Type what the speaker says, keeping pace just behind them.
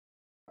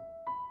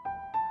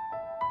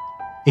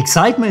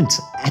Excitement,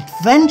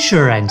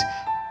 adventure and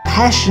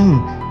passion,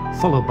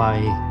 followed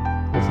by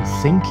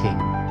overthinking,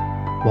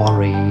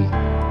 worry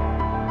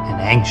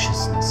and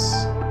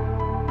anxiousness.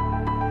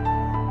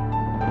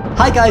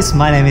 Hi guys,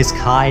 my name is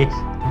Kai.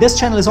 This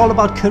channel is all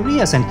about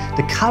careers and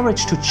the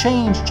courage to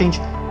change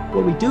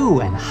what we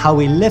do and how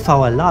we live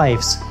our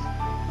lives.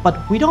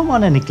 But we don't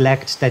want to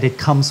neglect that it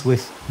comes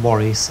with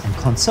worries and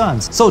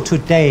concerns. So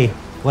today,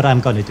 what I'm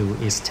going to do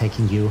is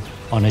taking you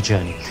on a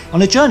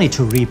journey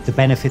to reap the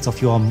benefits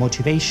of your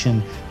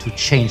motivation to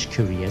change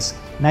careers.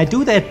 And I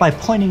do that by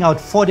pointing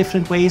out 4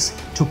 different ways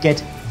to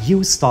get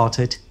you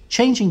started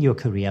changing your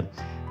career.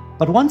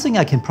 But one thing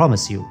I can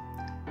promise you,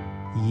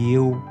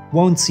 you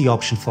won't see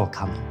option 4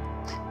 coming.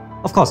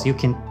 Of course, you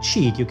can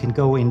cheat, you can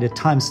go in the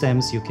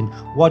timestamps, you can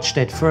watch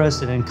that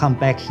first and then come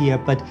back here,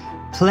 but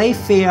play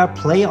fair,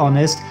 play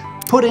honest,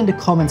 put in the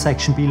comment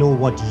section below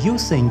what you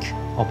think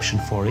option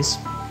 4 is,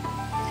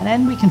 and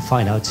then we can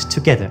find out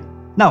together.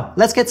 Now,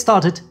 let's get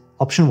started.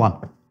 Option 1.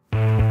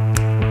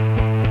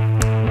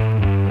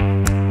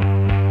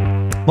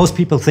 Most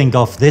people think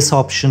of this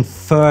option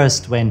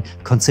first when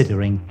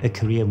considering a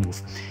career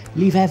move.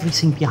 Leave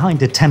everything behind,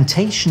 the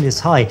temptation is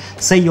high.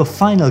 Say your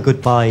final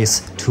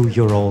goodbyes to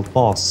your old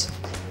boss.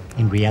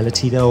 In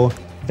reality though,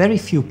 very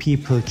few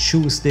people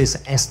choose this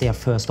as their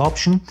first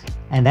option,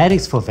 and that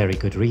is for very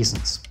good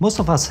reasons. Most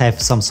of us have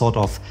some sort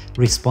of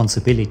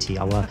responsibility,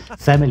 our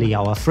family,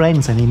 our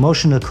friends, an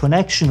emotional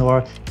connection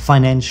or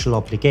financial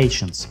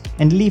obligations.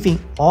 And leaving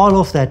all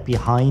of that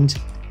behind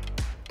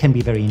can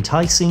be very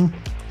enticing,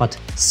 but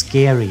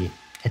scary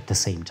at the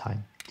same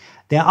time.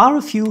 There are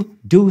a few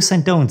do's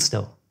and don'ts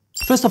though.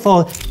 First of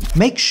all,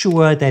 make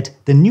sure that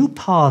the new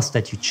path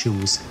that you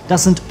choose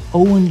doesn't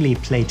only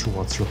play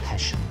towards your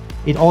passion.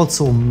 It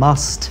also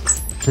must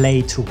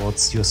play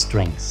towards your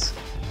strengths.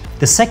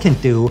 The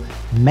second do,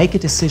 make a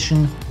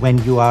decision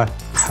when you are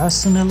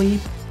personally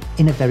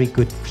in a very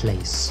good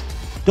place.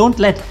 Don't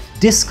let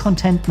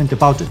discontentment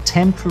about a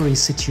temporary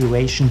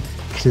situation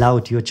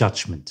cloud your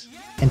judgment.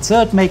 And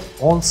third, make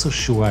also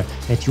sure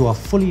that you are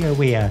fully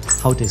aware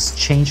how this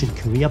change in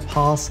career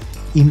path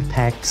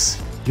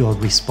impacts your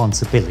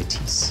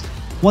responsibilities.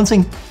 One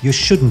thing you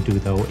shouldn't do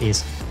though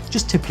is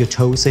just tip your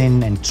toes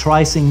in and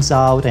try things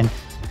out and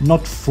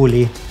not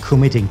fully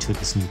committing to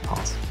this new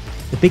path.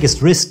 The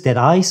biggest risk that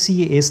I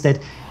see is that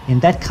in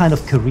that kind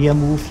of career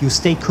move, you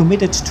stay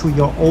committed to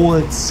your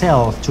old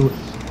self, to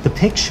the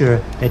picture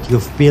that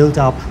you've built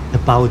up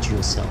about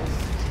yourself.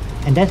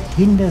 And that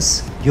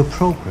hinders your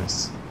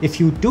progress. If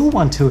you do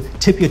want to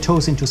tip your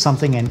toes into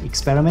something and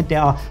experiment,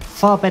 there are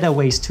far better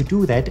ways to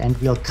do that, and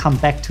we'll come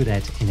back to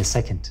that in a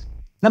second.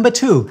 Number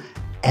 2,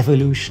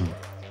 evolution.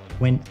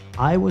 When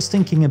I was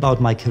thinking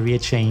about my career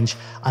change,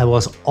 I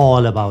was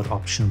all about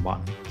option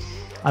 1.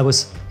 I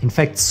was in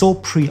fact so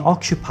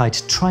preoccupied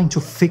trying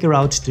to figure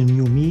out the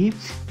new me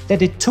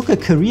that it took a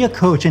career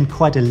coach and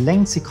quite a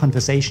lengthy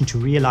conversation to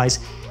realize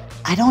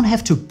I don't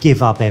have to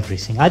give up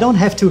everything. I don't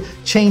have to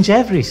change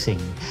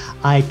everything.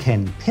 I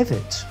can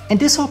pivot. And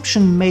this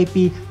option may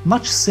be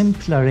much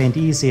simpler and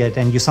easier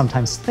than you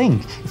sometimes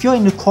think. If you're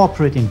in a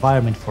corporate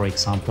environment, for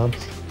example,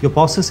 your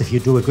bosses, if you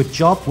do a good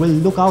job, will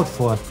look out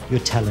for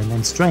your talent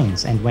and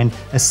strengths. And when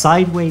a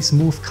sideways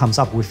move comes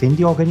up within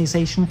the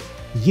organization,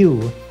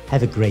 you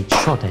have a great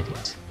shot at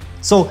it.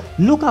 So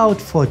look out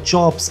for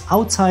jobs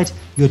outside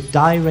your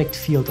direct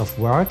field of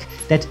work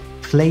that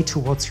play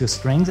towards your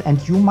strengths,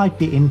 and you might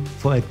be in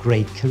for a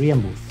great career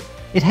move.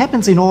 It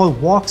happens in all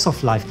walks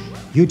of life.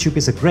 YouTube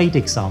is a great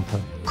example.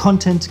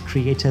 Content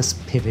creators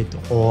pivot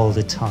all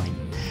the time.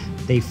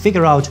 They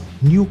figure out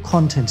new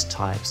content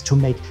types to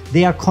make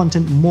their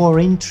content more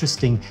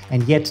interesting,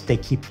 and yet they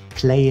keep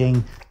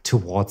playing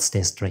towards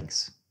their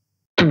strengths.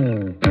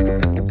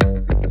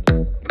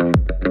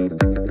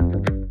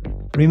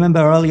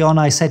 Remember early on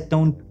I said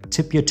don't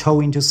tip your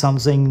toe into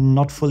something,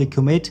 not fully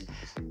commit?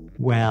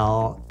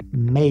 Well,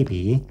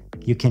 maybe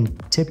you can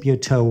tip your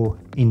toe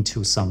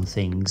into some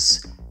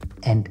things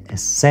and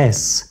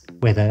assess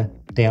whether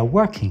they are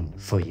working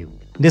for you.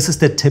 This is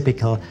the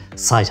typical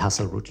side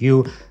hustle route.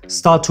 You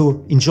start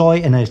to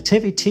enjoy an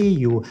activity,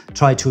 you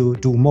try to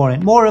do more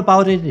and more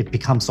about it, it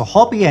becomes a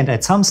hobby, and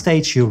at some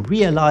stage you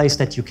realize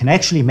that you can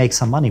actually make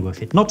some money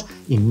with it. Not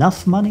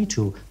enough money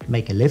to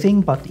make a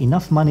living, but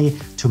enough money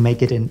to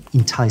make it an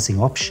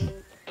enticing option.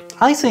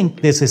 I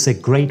think this is a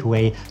great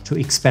way to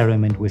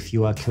experiment with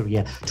your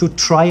career, to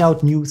try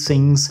out new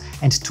things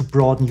and to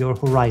broaden your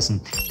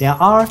horizon. There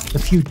are a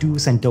few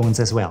do's and don'ts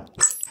as well.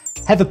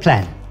 Have a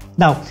plan.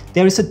 Now,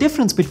 there is a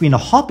difference between a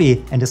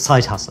hobby and a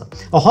side hustle.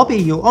 A hobby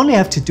you only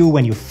have to do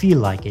when you feel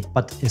like it,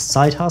 but a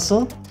side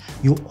hustle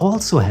you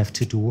also have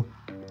to do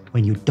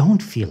when you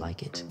don't feel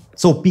like it.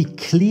 So be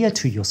clear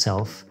to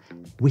yourself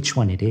which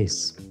one it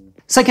is.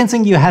 Second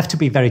thing you have to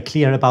be very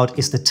clear about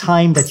is the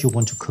time that you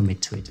want to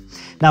commit to it.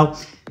 Now,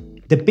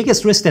 the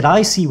biggest risk that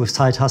I see with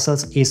side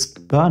hustles is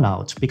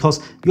burnout, because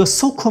you're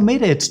so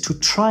committed to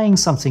trying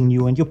something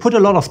new and you put a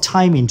lot of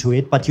time into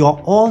it, but you're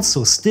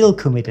also still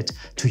committed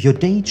to your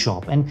day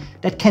job, and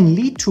that can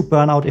lead to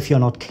burnout if you're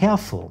not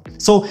careful.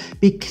 So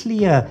be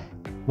clear,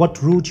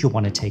 what route you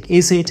want to take.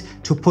 Is it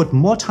to put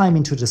more time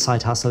into the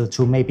side hustle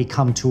to maybe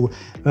come to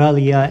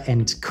earlier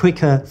and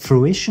quicker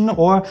fruition,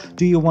 or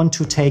do you want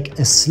to take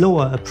a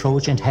slower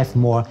approach and have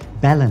more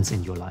balance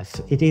in your life?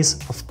 It is,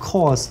 of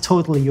course,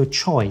 totally your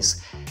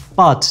choice.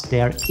 But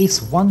there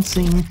is one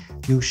thing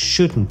you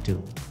shouldn't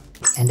do,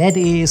 and that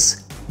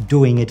is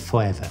doing it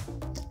forever.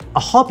 A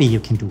hobby you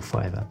can do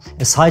forever.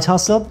 A side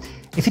hustle,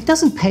 if it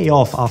doesn't pay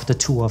off after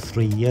 2 or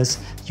 3 years,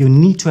 you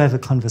need to have a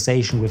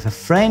conversation with a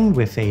friend,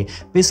 with a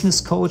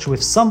business coach,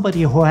 with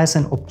somebody who has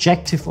an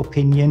objective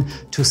opinion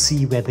to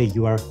see whether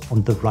you are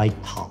on the right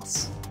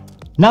path.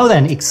 Now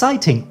then,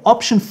 exciting.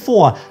 Option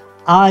 4.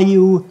 Are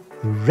you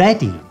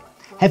ready?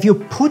 Have you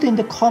put in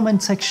the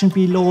comment section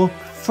below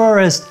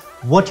first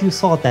what you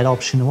thought that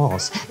option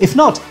was? If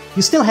not,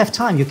 you still have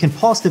time. You can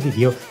pause the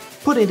video,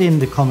 put it in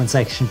the comment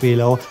section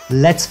below.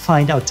 Let's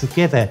find out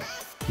together.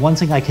 One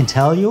thing I can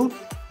tell you,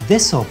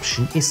 this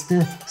option is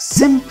the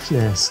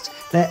simplest,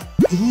 the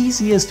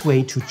easiest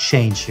way to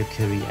change your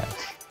career.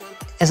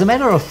 As a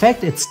matter of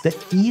fact, it's the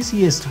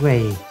easiest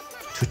way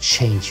to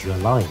change your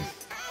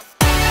life.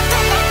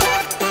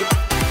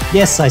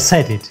 Yes, I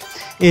said it.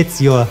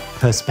 It's your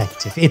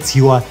perspective. It's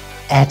your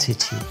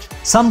attitude.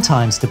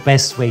 Sometimes the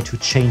best way to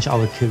change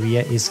our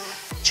career is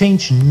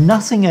change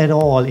nothing at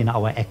all in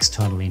our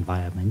external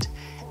environment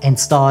and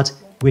start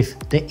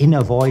with the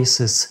inner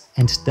voices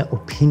and the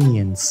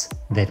opinions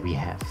that we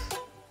have.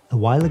 A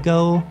while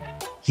ago,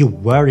 you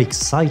were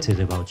excited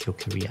about your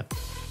career.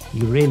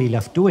 You really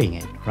love doing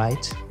it,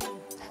 right?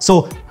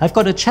 So I've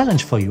got a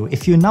challenge for you.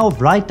 If you now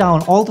write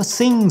down all the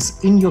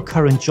things in your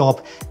current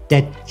job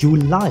that you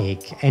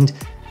like and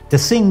the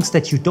things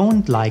that you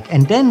don't like,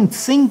 and then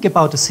think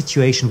about a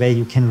situation where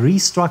you can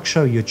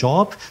restructure your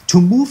job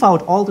to move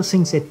out all the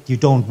things that you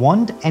don't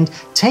want and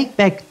take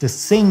back the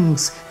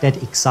things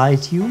that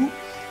excite you,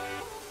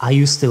 are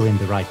you still in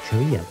the right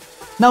career?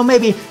 Now,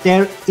 maybe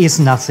there is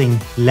nothing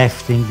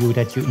left in you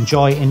that you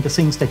enjoy in the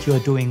things that you are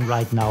doing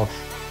right now,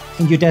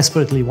 and you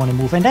desperately want to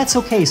move, and that's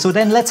okay. So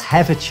then let's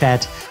have a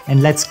chat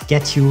and let's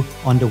get you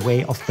on the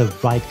way of the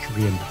right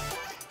career move.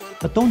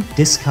 But don't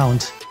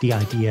discount the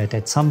idea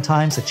that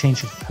sometimes a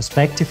change of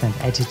perspective and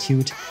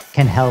attitude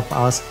can help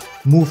us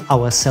move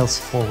ourselves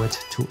forward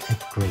to a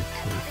great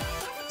career.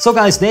 So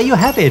guys, there you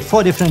have it,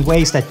 4 different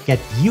ways that get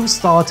you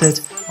started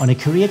on a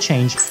career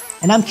change.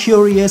 And I'm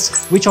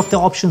curious which of the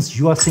options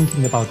you are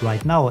thinking about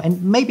right now,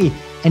 and maybe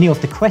any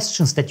of the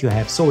questions that you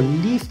have. So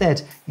leave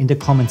that in the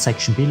comment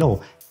section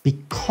below,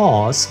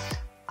 because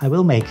I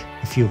will make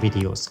a few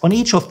videos. On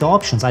each of the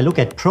options, I look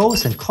at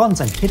pros and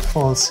cons and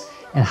pitfalls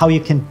and how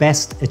you can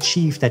best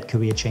achieve that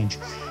career change.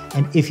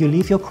 And if you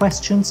leave your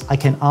questions, I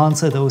can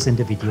answer those in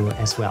the video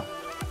as well.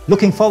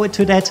 Looking forward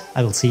to that.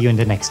 I will see you in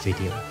the next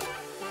video.